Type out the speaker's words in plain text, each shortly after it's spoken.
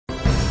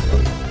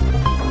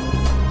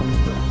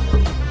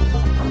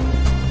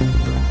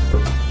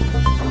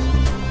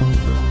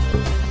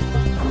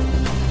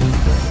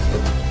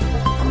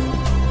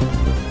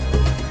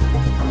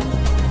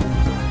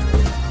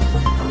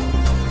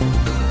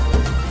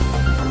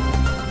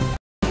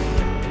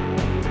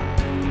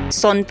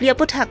son plia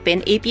puthak pen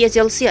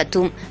APHL si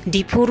atum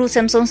dipuru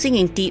Samsung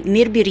singing ti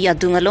mirbiri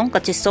adungalong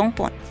kachisong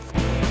pon.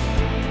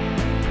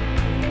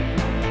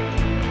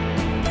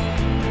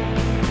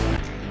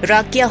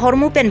 Rakia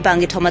hormu pen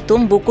bangit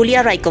homatum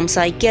bukulia raikom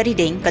sai kiari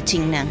deng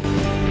kachingnang.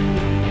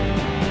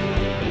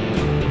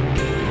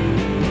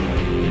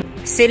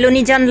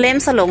 Seloni jan lem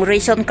salong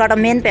ration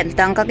karamen pen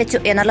tangka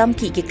kecu enalam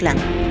ki kiklang.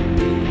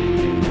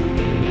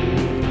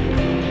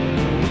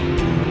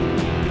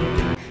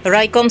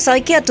 Raikom sai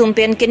kia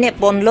tumpen kene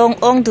ponlong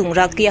ong dung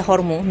rakia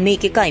hormu mi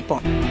ki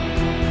kaipon.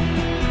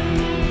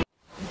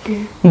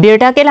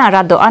 Birta ke la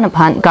rado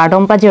anaphan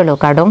kardom pajelo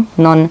kardom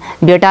non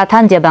birta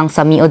than jebang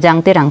sami ojang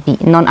terangti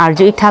non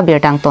arju itha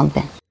birtang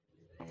tonpen.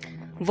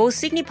 Vo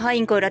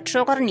signifying ko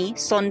ratrokarni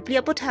son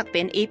plia puthak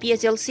pen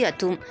APHL si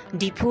atum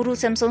dipuru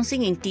Samsung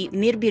singing ti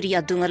mirbiri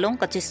adungalong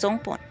kachisong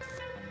pon.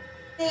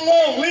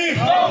 Long live!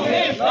 Long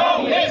live!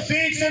 Long live!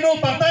 Sik sino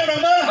Partai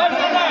Rama!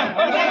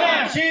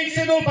 Sik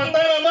sino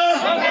Partai Rama!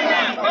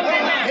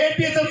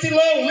 APHLC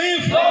long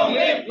live! Long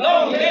live!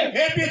 Long live!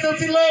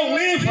 APHLC long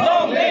live!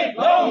 Long live!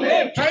 Long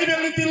live!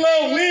 Tribality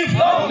long live!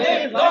 Long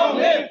live! Long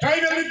live!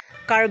 Tribality.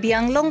 Karbi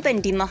Longri pen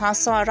di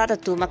Mahasa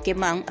Radatu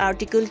makemang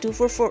Article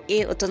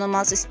 244A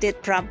Autonomous State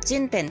Prab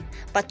Jin pen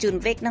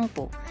pacun vek nang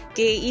po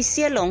ke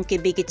isia long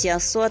ke bikicia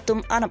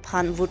suatum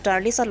anaphan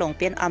votar lisa long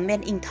pen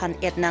amen ingthan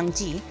et nang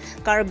ji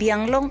Karbi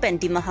Longri pen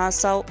di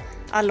Mahasa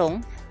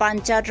along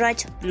Panchayat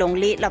Raj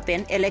Longle la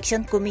pen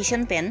Election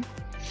Commission pen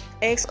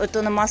ex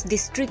Autonomous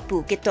District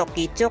pu ke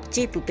toki chok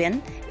che pu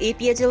pen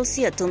APHL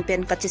si atum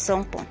pen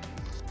kachisong pon.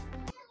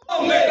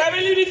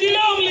 Stability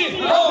long live!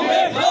 Long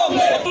live! Long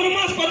live!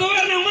 Autonomous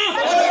padover nang ma!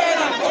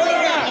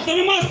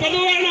 Autonomous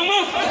padover nang ma!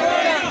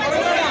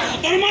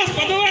 Autonomous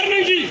padover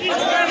nang ji!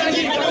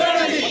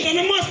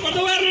 Autonomous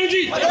padover nang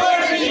ji!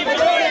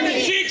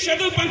 Sik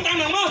schedule pantang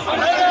nang ma!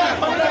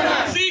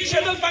 Sik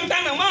schedule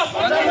pantang nang ma!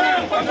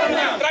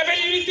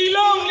 Stability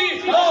long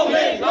live! Long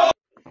live!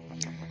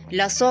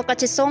 La so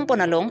kachisong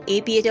ponalong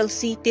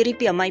APHLC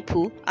tiripia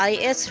maipu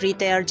IS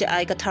retire je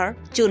ai kathar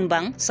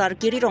chunbang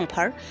sarkiri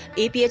rongphar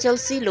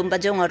APHLC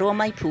lumbajong aro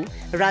maipu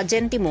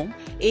rajen timung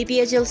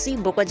APHLC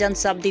bokajan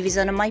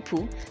subdivision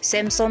maipu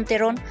samson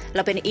teron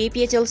lapen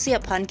APHLC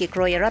aphan ke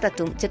kroyara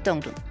ratum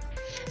chetongdum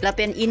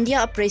lapen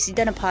India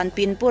president aphan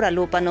pinpura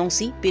lo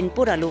panongsi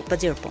pinpura lo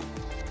pajirpon.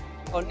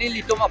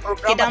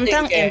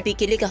 Kidamtang MP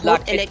kilika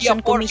hot Election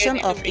Commission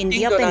of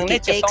India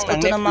penki ex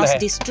Autonomous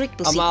District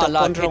pusito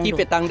konrong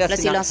la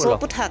sila so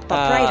puthak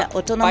papraira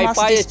Autonomous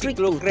District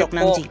putok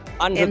nangji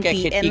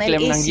MP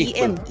MLA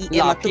CM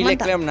IM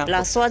atumanta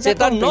la swaja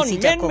kong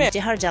pensija kong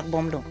jehar jak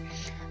bomlo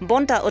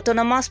bonta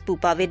Autonomous pu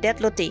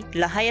pavedet lote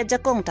la haya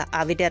jakong ta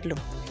avedet lo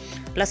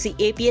la si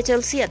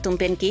APHLC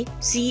atumpen ki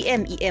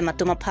CM IM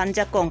atuma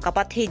phanja kong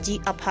kapat heji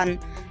aphan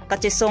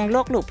kachesong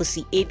loklo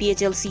pusi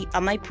APHLC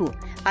amaipu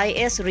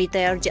IS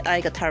retire je ai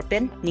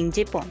gatharpen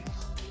ningje pon.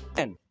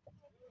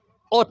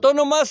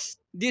 Autonomous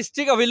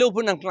district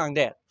available nang klang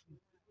de.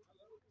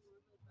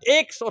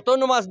 Ex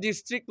autonomous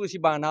district pusi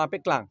bana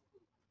pe klang.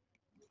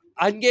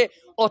 Ange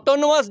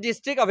autonomous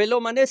district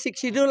available mane 6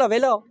 schedule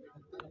available.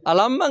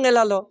 Alam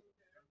mangelalo.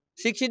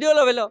 6 schedule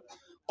available.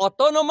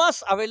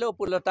 Autonomous available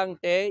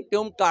pulotang te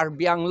tum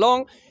Karbi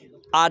Longri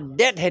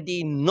adet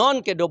hedi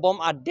non ke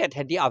dobom adet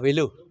hedi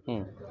available.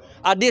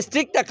 A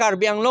district ta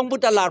Karbi Longri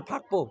puta lar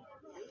phakpo.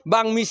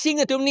 Bang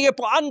missing tum ni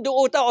po ando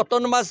ota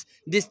autonomous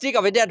district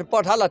avedet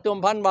pot hala tum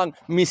phan bang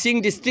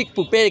missing district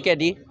pupe ke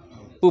di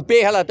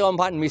pupe hala tum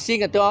phan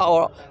missing to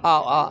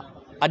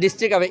a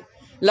district ave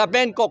la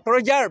pen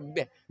cockroacher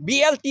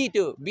BLT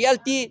tu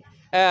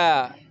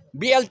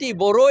BLT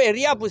boro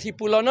area pusi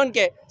pulonon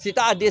ke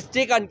sita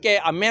district an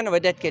ke amen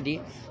avedet ke di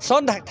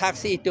son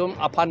taxi tum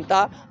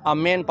apanta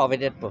amen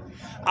pavedet po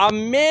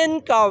amen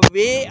ka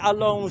we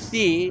along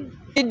si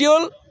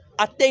schedule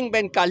ateng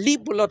ben kali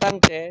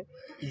pulotang te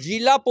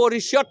Jila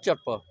Porishot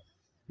chotpo,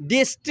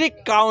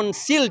 District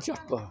Council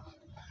chotpo,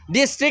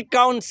 District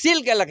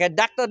Council ke lake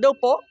Dr.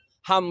 Dopo,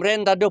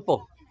 Hamrenda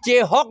Dopo,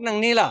 che hok nang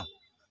nila.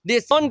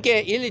 Dison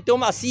ke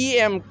ilituma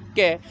CM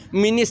ke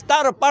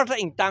Minister Parta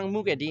intang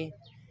mu ke di,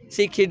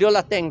 si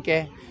kidola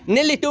tengke,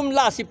 nilitum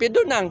la si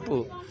pedo nang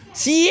pu,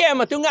 CM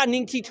atunga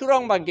ning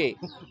kiturong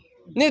bangke,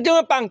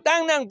 nilitum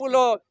pangtang nang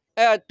pulo,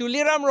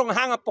 tuliram rong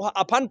hang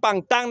apan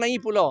pangtang nang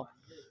ipulo.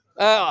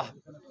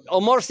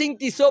 Omor sing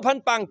tiso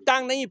pan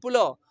pangtang na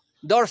ipulo.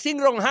 Dor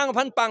sing rong hang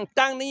pan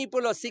pangtang na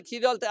ipulo.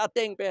 Siksidol te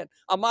ateng pen.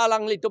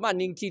 Amalang lituman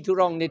ning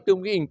titurong ni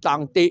tumgi ing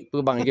tang te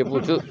pubang ke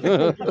putu.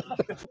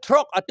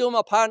 Trok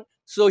atuma pan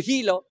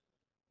sohilo.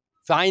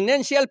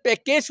 Financial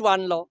package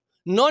one lo.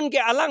 Non ke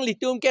alang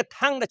litum ke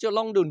thang na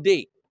cholong dun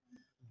de.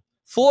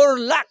 4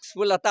 lakhs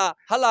bulata.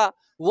 Hala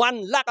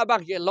 1 lakh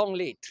abang ke long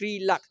le.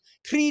 3 lakhs.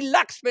 3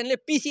 lakhs pen le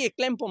PC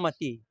eklempo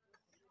mati.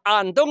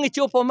 Andong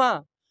ichupo ma.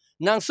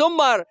 Nang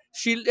somar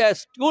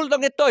school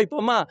dong etoy po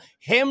ma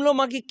hem lo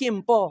magi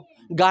kimpo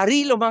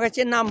gari lo maga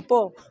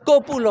chenampo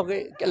kopu lo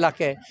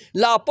lake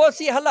la po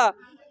si hala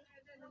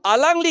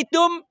alang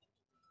litum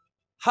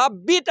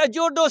habit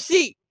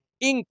ajodosi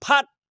ing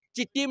phat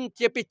chitim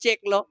chepi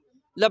chek lo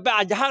la ba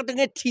ajhang dong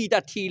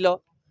thi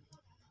lo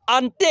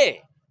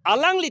ante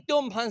alang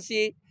litum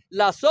phansi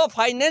la so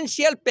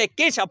financial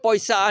package a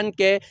poisa an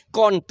ke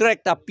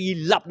contract a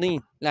pilap ni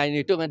la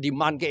ni tu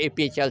demand ke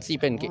APHLC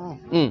pen ke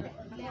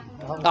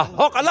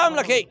hok alam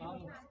la ke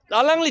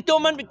alang litum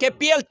man ke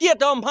PLT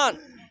tom phan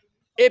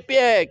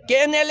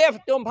KNLF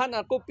tom phan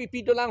ko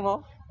PP dolang ho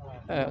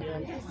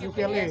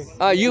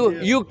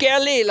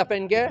UKLA la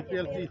pen ke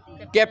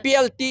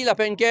KPLT la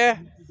pen ke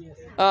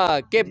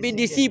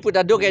KPDC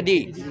puta doke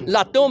di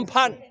la tom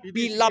phan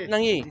pilap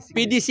nangi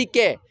PDC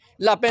ke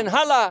la pen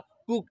hala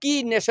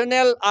Kuki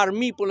National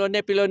Army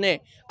pilone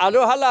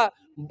alo hala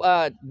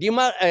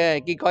dima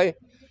ki koi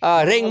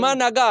rengma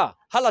naga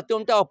hala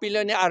tom ta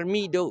pilone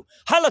army do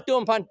hala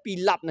tom phan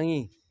pilap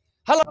nangi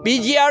hala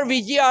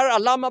VGR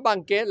alama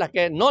bangke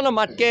lake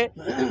nonamat ke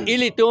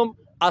ilitum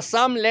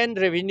Assam Land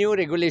Revenue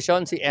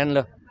Regulation si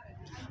enlo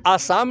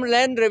Assam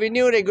Land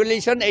Revenue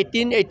Regulation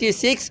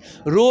 1886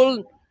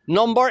 rule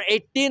number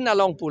 18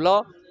 along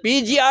pulo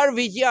VGR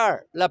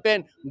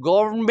lapen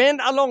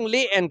government along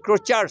li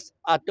encroachers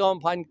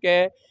atom phan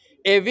ke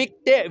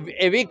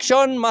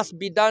eviction must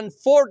be done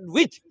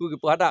forthwith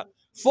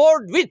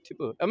forthwith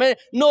I mean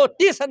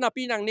notice na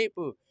pinang ni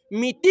pu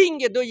meeting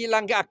ke do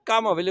ilang ke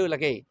akama velu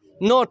lagi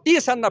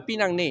notice na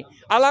pinang ni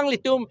alang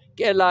litum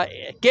ke la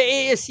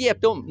KAC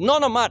atom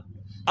nonamat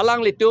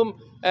alang litum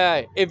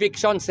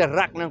eviction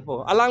serak nang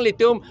po alang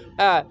litum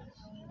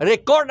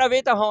record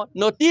aveta ho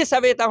notice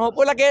aveta ho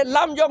pula ke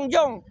lam jong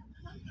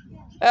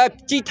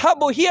Cita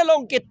bohia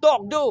long ke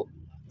tok do,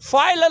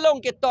 file long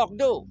ke tok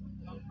do.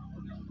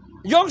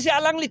 Yong si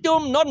alang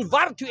litum non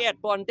vartu et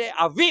ponte,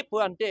 avi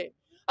ponte.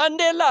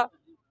 Andela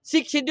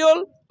 6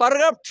 schedule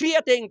paragraph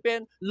 3 ateng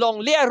pen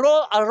long le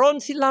ro aron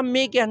silam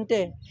me ke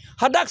ante.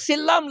 Hadak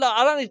silam la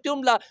alang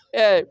litum la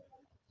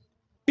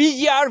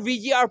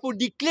VGR pu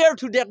declare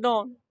to that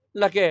non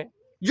la ke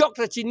yok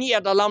ta chini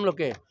at alam lo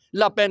ke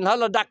la pen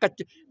hala dak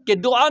ke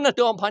doana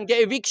to phan ke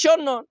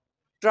eviction non.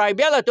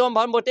 Tribal atau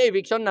bahan bote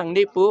eviction nang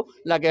ni pu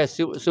lagi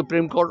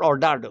Supreme Court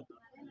order do.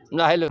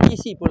 Nah hello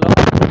isi pulo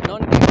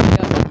non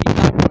kaya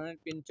kita non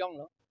pincong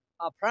lo.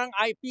 Perang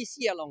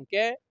IPC along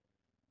ke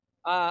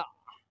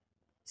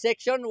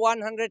section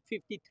 153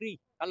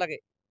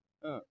 alage.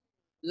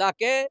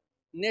 Lake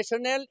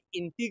national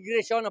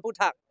integration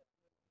aputak.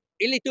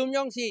 Ili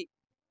tumyong si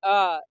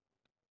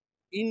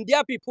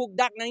India pipuk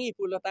dak nangi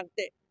pulo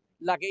tangte.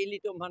 Lake ili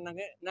tum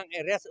nang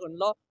arrest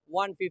unlo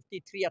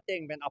 153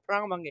 ateng ben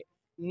perang mangi.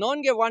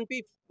 Non ke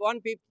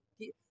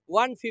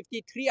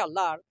 153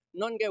 alar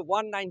non ke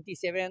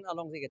 197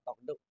 along se tok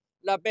do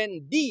la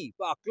ben di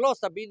pa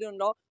close abilin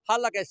lo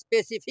hala ke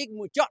specific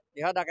muchot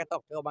di hada ke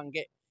tok to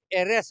bangke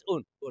arrest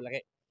un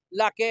ulake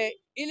la ke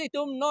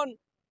ilitum non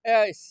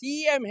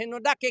CM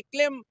henoda ke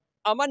claim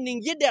aman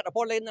ningje det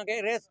pole na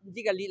ke arrest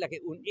jigali la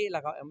ke un e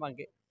la ka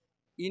bangke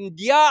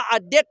India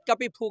adet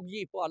kapi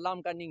phugi po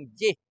alam ka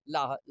ningje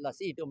la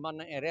si to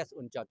man arrest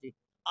un chati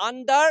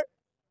under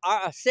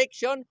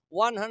section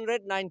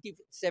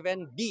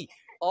 197D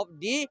of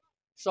the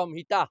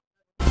Samhita.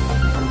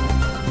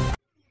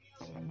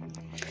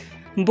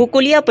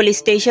 Bukulia Police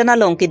Station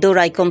along Kido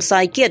Raikom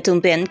Sai Kia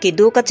Tumpen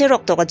Kido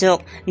Kacherok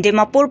Tokajok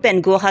Dimapur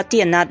Pen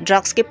Guwahati Nat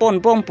Drugs ke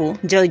Pon Bompu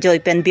Joy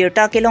Pen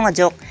Birta Kelong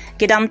Ajok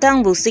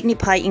Kidamtang Bu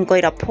signify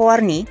Inkoira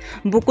Phoarni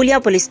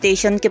Bukulia Police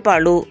Station ke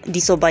Parlo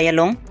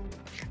Disobayalong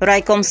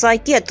Raikom Sai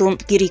Kia Tum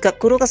Kirika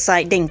Kuruka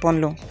Sai Deng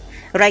Ponlo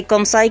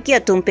Raikom Sai Kia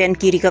Tumpen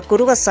Kirika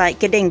Kuruka Sai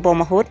Kedeng Bom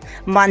Mahut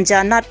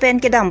Manja Nat Pen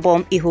Kedam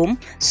Bom Ihum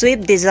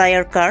Swift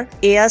Desire Car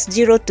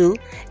AS02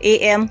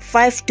 AM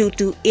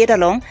 5228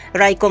 along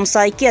Raikom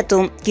Sai Kia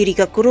Tum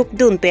Kirika Kuruk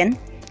Dun Pen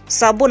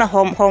Sabuna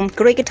Home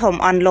Cricket Home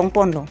Anlong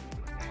Ponlo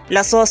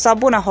Laso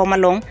Sabuna Home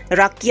along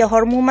Rakia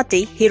Hormu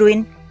Mati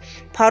Heroin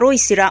Paroi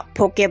Sira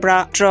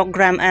Pokebra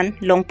Trogram and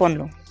Long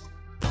Ponlo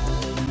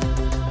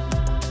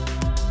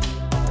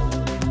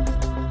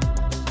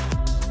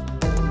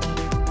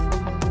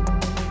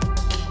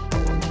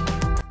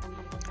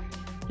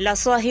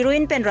Laswa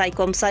heroin pen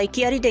Raikom Sai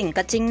Kiari Deng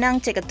Kaching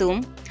Nang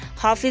Chekatum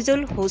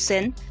Hafizul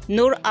Hussein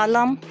Nur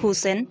Alam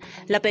Hussein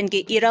Lapen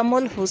ke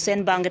Iramul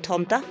Hussein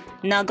Bangathomta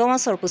Nagawa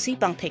Sorpusi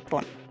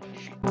Pangthekpon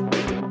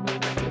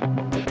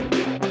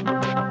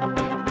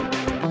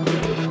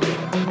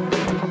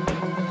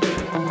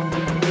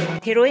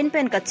Heroin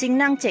pen Kaching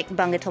Nang Chek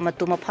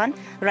Bangathomatumaphan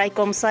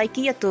Raikom Sai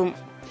Kiatum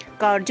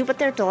Kar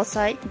Jupiter To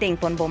Sai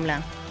Dengpon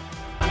Bomlang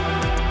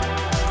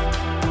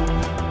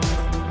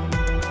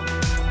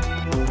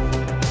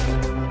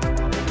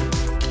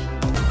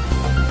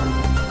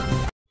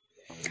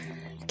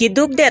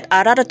Kiduk det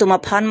arara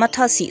tumaphan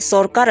mathasi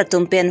sorkar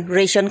tumpen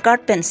ration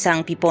card pen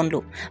sang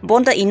piponlu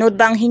bonda inut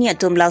bang hinia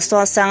tum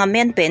laswa sang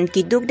men pen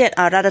kiduk det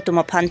arara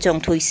tumaphan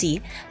chong thoisi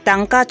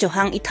tangka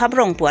chohang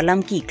ithabrong pu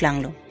alam ki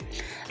klanglo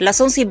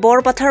lason si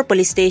bor pathar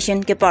police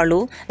station ke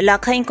parlu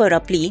lakhain ko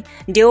rapli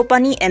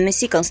deopani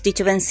MSC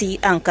constituency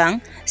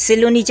angkang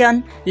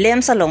silunijan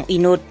lemsalong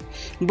inut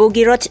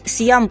bogirot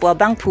siam pu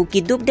bang phu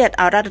kiduk det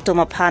arara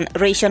tumaphan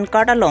ration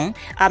card along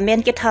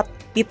amen ke thap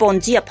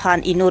Piponji aphan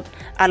inut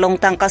along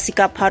tangka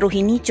sikap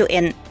haruhini cho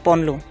en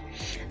ponlo.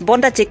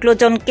 Bonda cheklo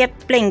jon kep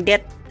pleng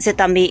det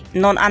setami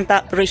non anta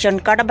ration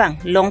card bang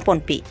long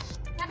ponpi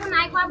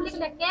নাই খোৱা বুলি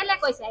কলে কেলে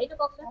কৈছে এইটো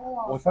কওকচোন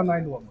পইচা নাই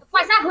লোৱা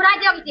পইচা ঘূৰাই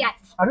দিয়ক এতিয়া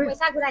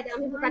পইচা ঘূৰাই দিয়ক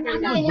আমি দোকান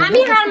আমি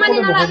হাৰ মানি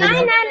নলয়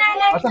নাই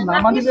আচ্ছা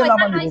নামানিলে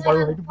নামানিব বাৰু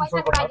সেইটো পইচা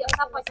ঘূৰাই দিয়ক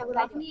সব পইচা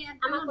ঘূৰাই দিয়ক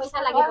আমাক পইচা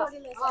লাগিব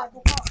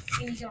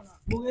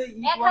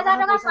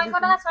 1000 টকা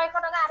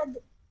 600 টকা আৰু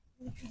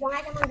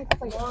জমাই কেমান দিব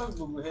পইচা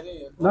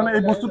না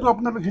এই বস্তুটো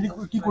আপোনাক হেৰি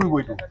কি কৰিব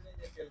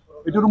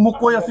এইটো মোক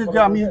কৈ আছে যে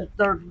আমি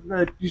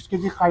 30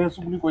 কেজি খাই আছো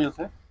বুলি কৈ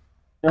আছে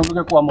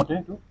তেওঁলোকে কোৱা মতে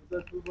এইটো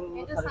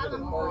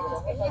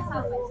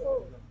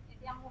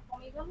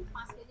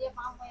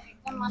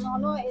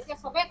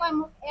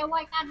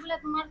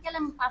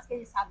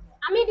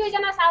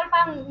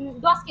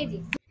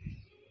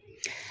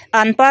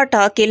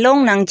Anparta kilong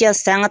nang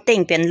just sang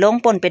ateng pen long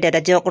pon pede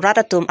da jok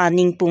ratatum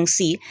aning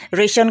pungsi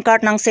ration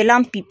card nang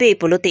selam pipe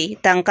polote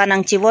tangka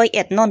nang chivoy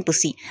et non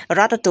pusi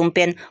ratatum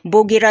pen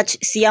bogiraj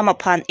siama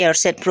phan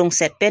airset prung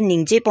set pen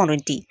ningje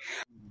ponrenti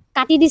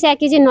কাটি দিছে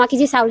 1 KG 9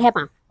 KG চাউল হে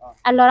পাম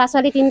আর লৰা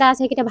ছোৱালী তিনটা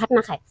আছে কিটা ভাত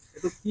না খায়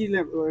এটো কি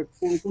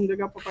কোন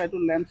জায়গা পাপা এটো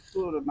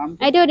ল্যাম্পৰ নাম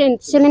এইটো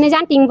চিলনি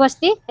জান টিং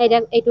বস্তি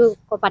এইটো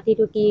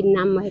কপাটিটো কি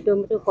নাম হেতু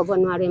কব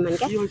নোৱাৰো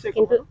ইমানকে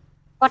কিন্তু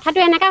কথাটো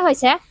এনেকা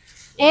হৈছে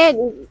এই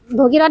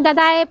ভগীৰত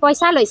দাদাই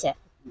পইচা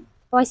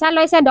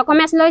লৈছে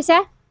ডকুমেন্টছ লৈছে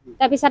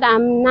তাৰ পিছত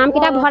নাম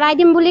কিটা ভৰাই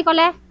দিম বুলি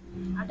ক'লে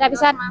তাৰ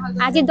পিছত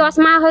আজি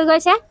 10 মাহ হৈ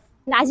গৈছে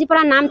আজি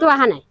পৰা নামটো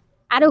আহা নাই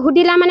আৰু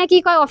হুদিলা মানে কি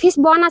কয় অফিস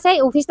বন আছে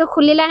অফিসটো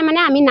খুলিলে মানে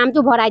আমি নামটো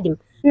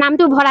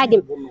ভৰাই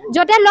দিম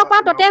যতে লগ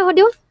পাও ততে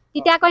হুদিও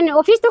তিতা কয়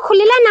অফিসটো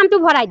খুলিলে নামটো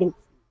ভৰাই দিম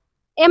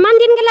এমান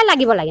দিন কেলে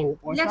লাগিব লাগে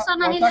ইলেকশন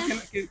আহিলে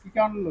কি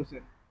কাম লৈছে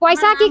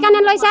পইচা কি কানে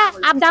লৈছে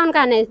আপ ডাউন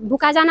কাৰণে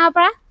বুকাজানৰ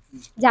পৰা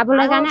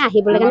যাবলৈ কাৰণে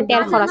আহিবলৈ কাৰণে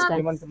তেল খৰচ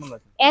কৰে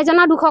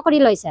এজনৰ 200 কৰি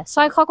লৈছে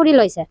 600 কৰি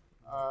লৈছে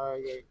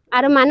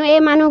আৰু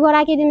মানুহ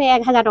গৰাকী দিনে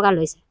 1000 টকা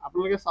লৈছে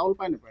আপোনালোকে চাউল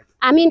পায় নাপায়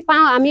আমি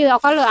পাও আমি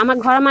অকল আমাৰ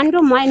ঘৰৰ মানুহটো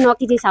মই 9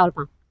 কেজি চাউল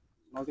পাও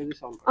 9 কেজি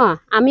চাউল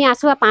আমি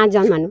আছো 5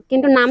 জন মানুহ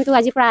কিন্তু নামটো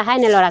আজি পৰা আহাই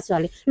নে লৰা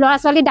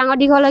ছোৱালী ডাঙৰ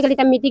দিঘল হৈ গল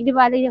এটা মিটিং দিব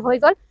হৈ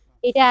গল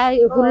এটা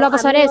 16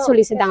 বছৰে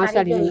চলিছে ডাঙৰ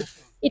ছোৱালী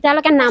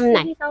ইতালৈকে নাম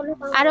নাই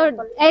আৰু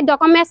এই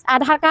ডকুমেন্টছ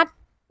আধাৰ card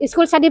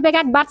school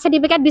certificate birth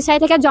certificate বিচাৰি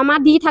থাকে জমা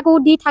দি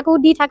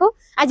থাকো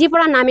আজি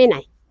পৰা নামে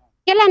নাই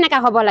কেলে এনেকা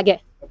হ'ব লাগে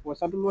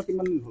পইচাটো লোৱা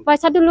কিমান দিন হ'ল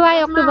পইচাটো লোৱা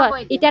অক্টোবৰ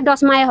এতিয়া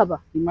 10 মাহে হ'ব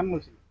কিমান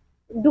লৈছে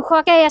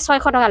 200 কে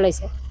 600 টকা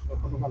লৈছে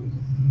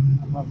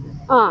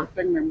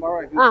প্ৰত্যেক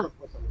মেম্বাৰৰ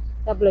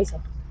সব লৈছে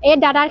এই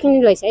দাদাৰ খিনি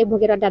লৈছে এই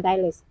ভগীৰত দাদাই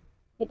লৈছে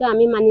সেইটো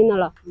আমি মানি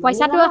নল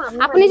পইচাটো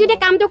আপুনি যদি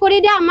কামটো কৰি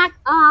দিয়া আমাক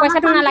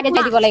পইচাটো নালাগে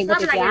দিব লাগিব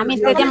তেতিয়া আমি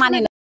তেতিয়া মানি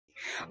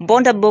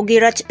bonda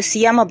bogiraj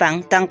siama bang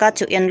tangka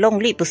chu en long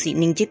li pusi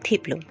ningjit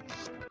thiplo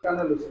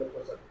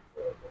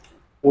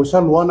পইচা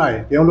লোৱা নাই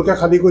তেওঁলোকে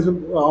খালি কৈছিল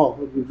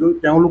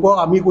তেওঁলোকক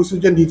আমি কৈছো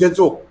যে নিজে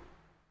যোগ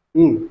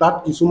তাত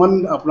কিছুমান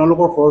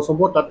আপোনালোকৰ খৰচ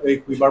হ'ব তাত এই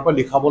কিবাৰ পৰা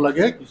লিখাব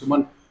লাগে কিছুমান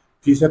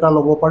ফিজ এটা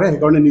ল'ব পাৰে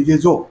সেইকাৰণে নিজে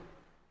যোগ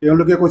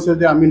তেওঁলোকে কৈছে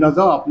যে আমি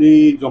নাযাওঁ আপুনি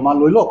জমা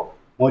লৈ লওক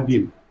মই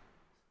দিম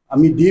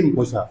আমি দিম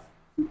পইচা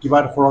কিবা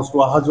খৰচটো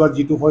অহা যোৱা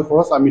যিটো হয়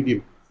খৰচ আমি দিম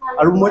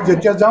আৰু মই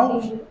যেতিয়া যাওঁ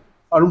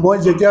আৰু মই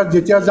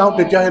যেতিয়া যাওঁ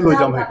তেতিয়াহে লৈ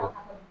যাম সেইটো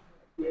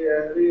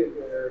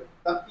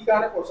তাত কি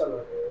কাৰণে পইচা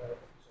লয়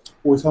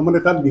পইচা মানে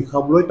তাত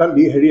লিখাবলৈ তাত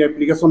হেৰি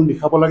এপ্লিকেশ্যন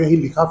লিখাব লাগে সেই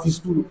লিখা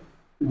ফিজটো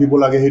দিব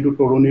লাগে সেইটো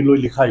তৰণি লৈ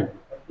লিখাই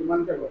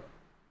কিমানকৈ লয়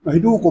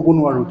সেইটোও ক'ব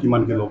নোৱাৰোঁ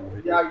কিমানকৈ ল'ব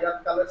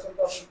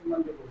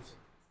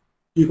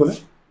কি ক'লে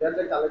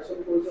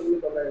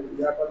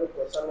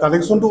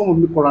কালেকশ্যনটো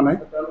কৰা নাই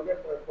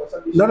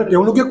নহয়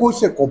তেওঁলোকে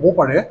কৈছে ক'ব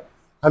পাৰে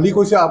খালি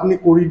কৈছে আপুনি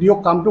কৰি দিয়ক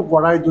কামটো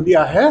কৰাই যদি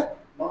আহে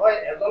নহয়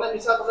এজনে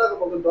মিছা কথা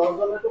ক'ব 10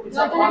 জনেটো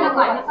মিছা কথা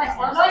নকয়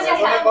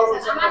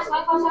আমাৰ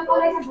 600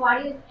 কলেছে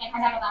বুৱাৰী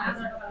 1000 টকা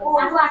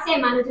আৰু আছে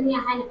মানুহজনী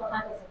আহাই ন কথা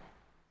কৈছে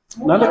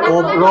নালে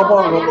ৰব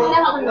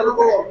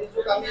আপোনালোকৰ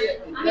অভিযোগ আমি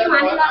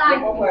মানি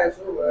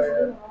ললাইছো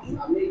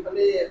আমি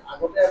খালি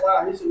আগতে এবাৰ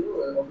আহিছিলো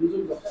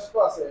অভিযোগ যথেষ্ট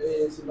আছে এই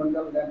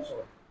শ্ৰীলংকাৰ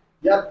ল্যান্ডছৰ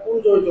ইয়াত কোন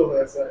জড়িত হৈ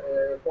আছে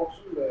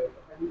ককচোন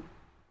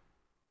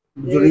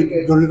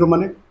জড়িত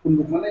মানে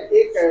কোনটো মানে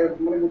এই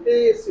মানে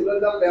গোটেই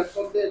শ্ৰীলংকাৰ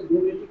ল্যান্ডছতে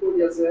দুৰ্নীতি কৰি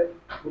আছে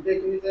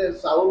গোটেইখিনি যে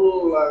চাউল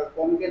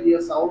কমকে দিয়ে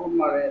চাউল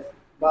মাৰে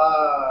বা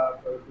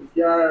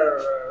দুখীয়াৰ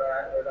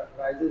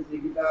ৰাইজে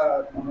যিকেইটা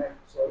মানে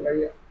চৰকাৰী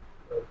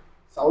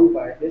চাউল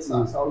পায় সেই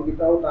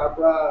চাউলকেইটাও তাৰ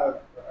পৰা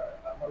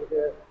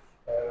আপোনালোকে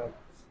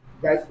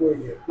গাইড কৰি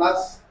দিয়ে প্লাছ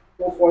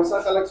পইচা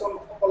কালেকশ্যন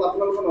অকল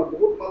আপোনালোকৰ নহয়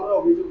বহুত মানুহে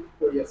অভিযোগ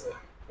কৰি আছে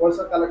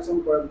পইচা কালেকশ্যন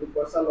কৰে বুলি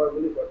পইচা লয়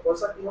বুলি কয়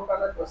পইচা কিহৰ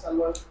কাৰণে পইচা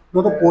লয়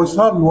নহয়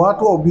পইচা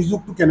লোৱাটো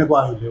অভিযোগটো কেনেকুৱা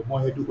আহিলে মই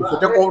সেইটো কৈছোঁ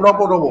এতিয়া ৰ'ব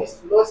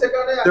লৈছে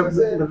কাৰণে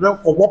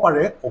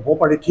ক'ব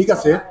পাৰে ঠিক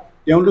আছে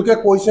তেওঁলোকে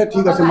কৈছে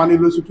ঠিক আছে মানি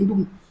লৈছোঁ কিন্তু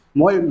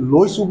মই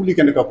লৈছোঁ বুলি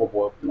কেনেকুৱা ক'ব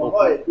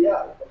নহয় এতিয়া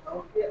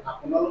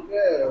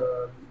আপোনালোকে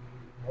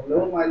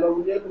হ'লেও মাইল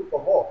বুলিয়ে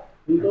ক'ব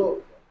কিন্তু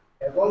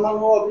এজন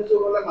মানুহৰ অভিযোগ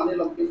হ'লে মানি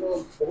ল'ম কিন্তু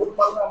বহুত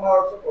মানুহে আমাৰ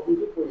ওচৰত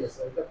অভিযোগ কৰি আছে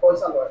এতিয়া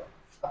পইচা লয়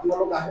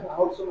আপোনালোক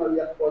আহকচোন আৰু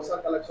ইয়াত পইচা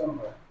কালেকশ্যন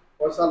হয়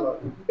পইচা লয়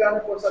কি কাৰণে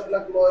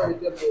পইচাবিলাক লয়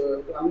এতিয়া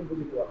আমি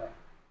বুজি পোৱা নাই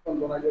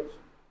জনাই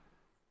দিয়কচোন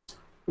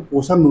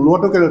পইচা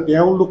নোলোৱাটো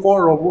তেওঁলোকৰ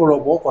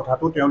ৰ'ব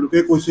কথাটো তেওঁলোকে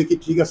কৈছে কি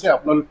ঠিক আছে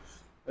আপোনালোক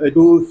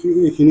এইটো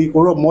এইখিনি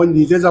কৰক মই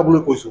নিজে যাবলৈ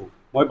কৈছোঁ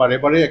মই বাৰে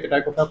বাৰে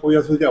একেটাই কথা কৈ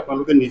আছোঁ যে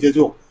আপোনালোকে নিজে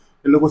যাওক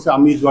তেওঁলোকে কৈছে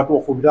আমি যোৱাটো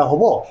অসুবিধা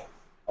হ'ব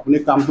আপুনি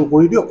কামটো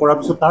কৰি দিয়ক কৰাৰ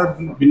পিছত তাৰ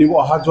বিনিময়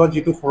অহা যোৱা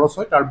যিটো খৰচ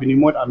হয় তাৰ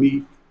বিনিময়ত আমি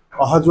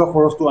অহা যোৱা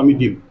খৰচটো আমি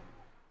দিম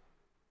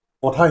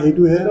কথা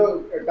সেইটোহে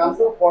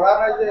কামটো কৰা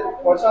নাই যে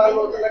পইচা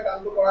লৈ পেলাই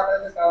কামটো কৰা নাই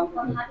যে কাৰণ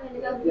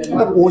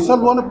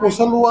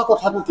পইচা লোৱা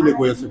কথাটো কেলে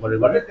কৈ আছে বাৰে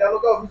বাৰে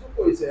তেওঁলোকে অভিযোগ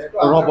কৰিছে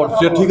ৰ'ব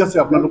ঠিক আছে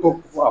আপোনালোক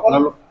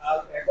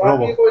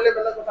কৰিলে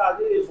বেলেগ কথা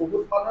আজি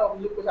বহুত মানুহে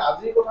অভিযোগ কৰিছে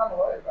আজিৰ কথা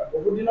নহয়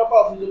বহুত দিনৰ পৰা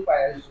অভিযোগ পাই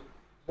আহিছোঁ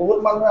বহুত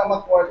মানুহে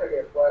আমাক কৈ থাকে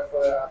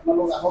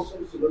আপোনালোক আহকচোন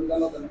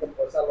চিলনীজানত এনেকৈ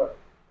পইচা লয়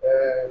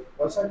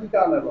পইচা কি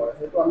কাৰণে লয়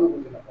সেইটো আমি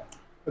বুজি নাপাওঁ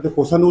এতিয়া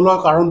পইচা নোলোৱাৰ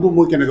কাৰণটো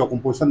মই কেনেকৈ ক'ম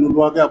পইচা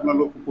নোলোৱাকৈ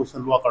আপোনালোক পইচা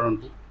লোৱা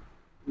কাৰণটো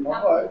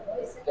নহয়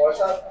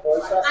পইচা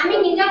আমি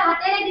নিজৰ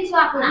হাতেৰে দিছো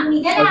আপোনাক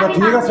আচ্ছা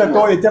ঠিক আছে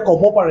তো এতিয়া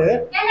ক'ব পাৰে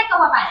কেনে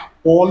ক'ব পাৰে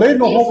ক'লেই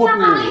নহ'বতো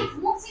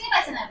মোক চিনি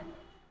পাইছে না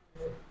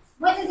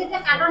মই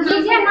যেতিয়া কাৰ্ডৰ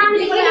নিজে নাম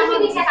লিখি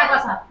দিছে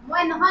কাগজত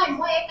মই নহয়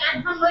মই এই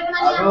কাৰ্ডখন লৈ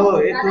মানে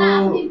এইটো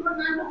নাম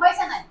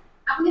হৈছে নাই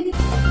আপুনি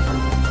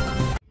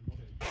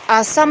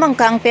Assam ang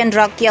kang pen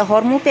rakia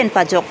hormu pen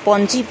pajok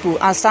ponjipu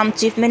Assam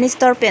Chief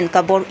Minister pen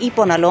kabor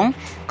iponalong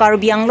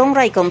Karbi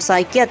Longri Abirta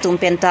kia tum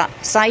penta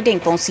sideng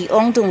pongsi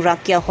ong dung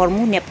rakia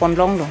hormu nepon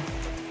longlong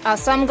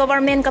Assam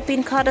government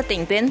kapin khada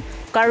ting pen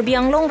Karbi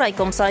Longri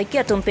Abirta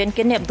kia tum pen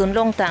kenep dun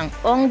long tang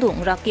ong dung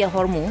rakia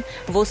hormu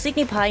vosik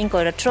ni phaing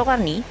koira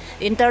trogarni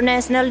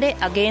International Day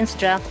Against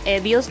Drug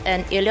Abuse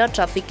and Illegal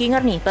Trafficking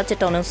arni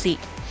pachetonosi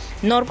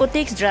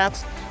Narcotics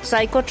drugs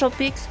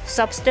psychotropics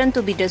substance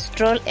to be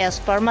destroyed as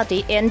per mati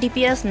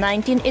NDPS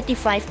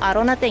 1985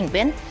 arona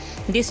tengben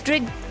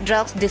District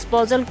Drugs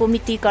Disposal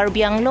Committee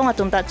Karbi Anglong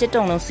atumta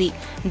chetongnosi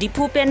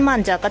dipu pen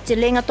manja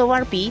kacheleng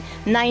atowarpi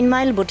 9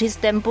 Mile Buddhist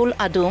Temple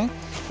adung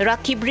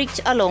Rakhi Bridge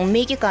along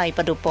meki kai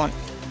padupon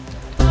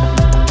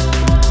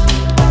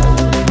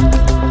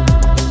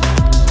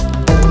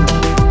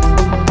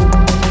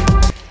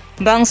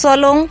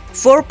Bangsolong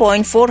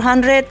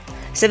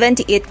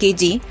 4.478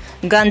 kg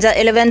Ganja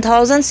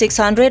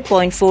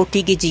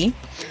 11,600.40 kg,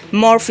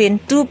 morphine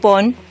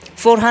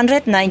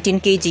 2.419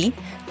 kg,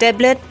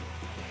 tablet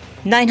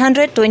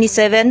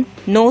 927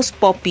 nose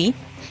poppy,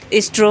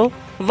 straw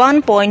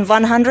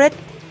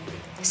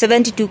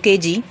 1.172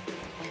 kg,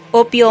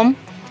 opium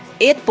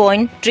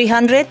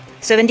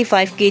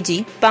 8.375 kg,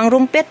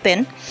 pangrum pet pen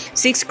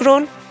 6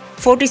 crore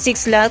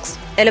 46 lakhs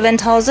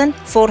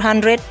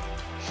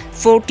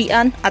 11,440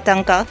 an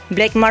atanka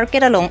black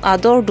market along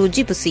ador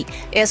dujipusi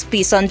SP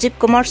Sanjeev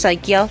Kumar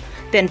Saikia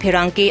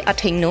penpherangke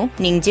athengno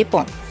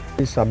ningjepon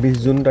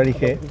 26 June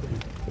tarikhe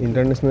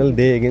International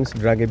Day Against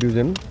Drug Abuse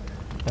and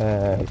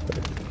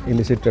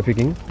Illicit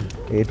Trafficking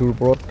এটোৰ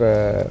ওপৰত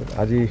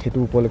আজি হেতু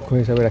উপলক্ষ্য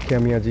হিচাপে ৰাখি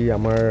আমি আজি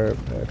আমাৰ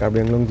কাৰ্বি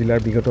আংলং জিলাৰ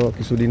বিগত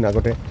কিছুদিন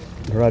আগতে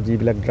ধৰা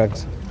যিবিলাক ড্ৰাগছ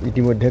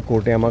ইতিমধ্যে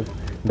কোৰ্টে আমাক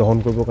দহন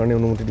কৰিবৰ কাৰণে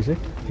অনুমতি দিছে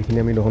সেইখিনি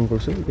আমি দহন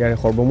কৰিছোঁ ইয়াৰ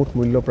সৰ্বমুঠ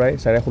মূল্য প্ৰায়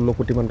 16.5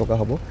 কোটি মান টকা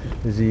হ'ব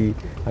যি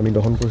আমি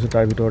দহন কৰিছোঁ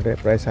তাৰ ভিতৰতে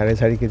প্ৰায়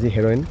 4.5 কেজি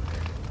হেৰইন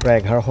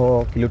প্ৰায়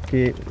 1100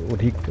 কিলোতকৈ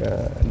অধিক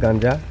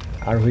গাঞ্জা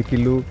 2.5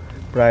 কিলো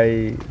প্ৰায়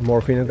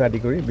মৰফিনকে আদি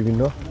কৰি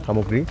বিভিন্ন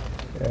সামগ্ৰী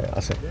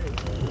আছে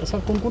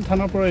স্যাৰ কোন কোন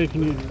থানাৰ পৰা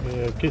এইখিনি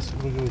কেছ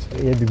হৈছে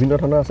এই বিভিন্ন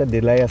থানা আছে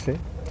দেলাই আছে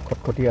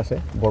খটখটি আছে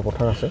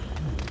বৰপথাৰ আছে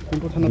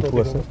কোনটো থানাত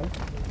আছে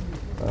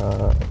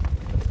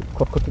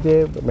খটখটিতে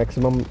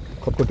ম্যাক্সিমাম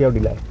খটখটি আৰু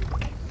দিলাই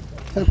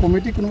স্যাৰ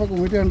কমিটি কোনোবা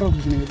কমিটি আন্ডাৰ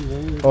হৈছে নেকি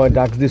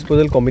ড্ৰাগছ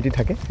ডিসপোজেল কমিটি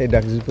থাকে এই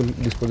ড্ৰাগছ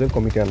ডিসপোজেল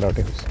কমিটি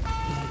আন্ডাৰতে হৈছে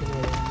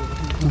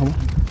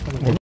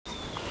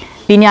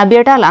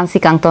Abirta Lansi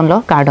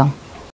Kangtonlo Kardong